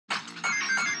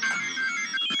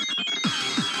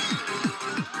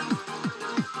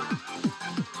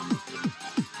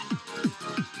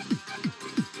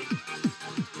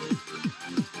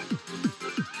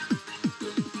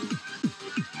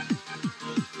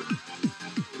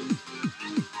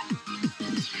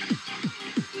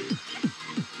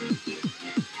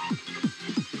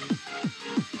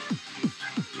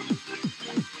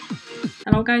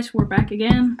So guys, we're back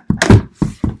again.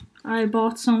 I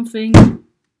bought something.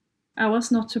 I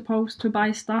was not supposed to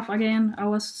buy stuff again. I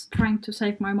was trying to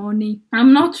save my money.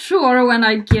 I'm not sure when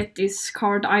I get this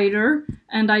card either.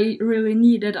 And I really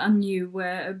needed a new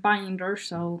binder,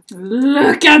 so...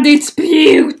 Look at its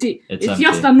beauty! It's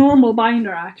just a normal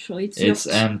binder actually. It's just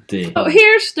empty. So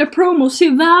here's the promo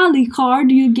Silvally card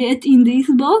you get in this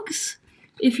box.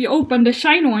 If you open the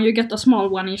shiny one, you get a small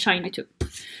one in shiny too.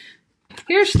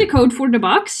 Here's the code for the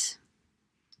box.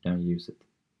 Don't use it.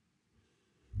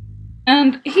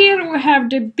 And here we have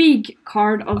the big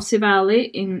card of Silvally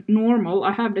in normal.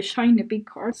 I have the shiny big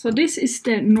card. So this is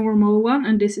the normal one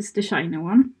and this is the shiny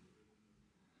one.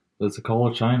 Does the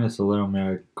color shine is a little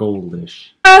more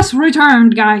goldish. Has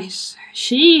returned, guys.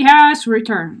 She has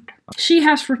returned. She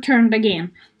has returned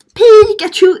again.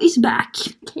 Pikachu is back.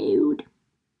 Cute.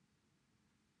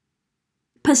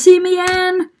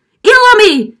 Passimian,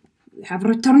 Ilami! You have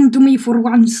returned to me for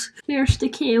once. Here's the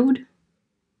code.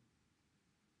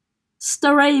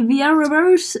 Staravia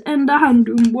reverse and the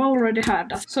Handum already had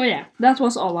that. So yeah, that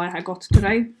was all I got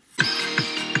today.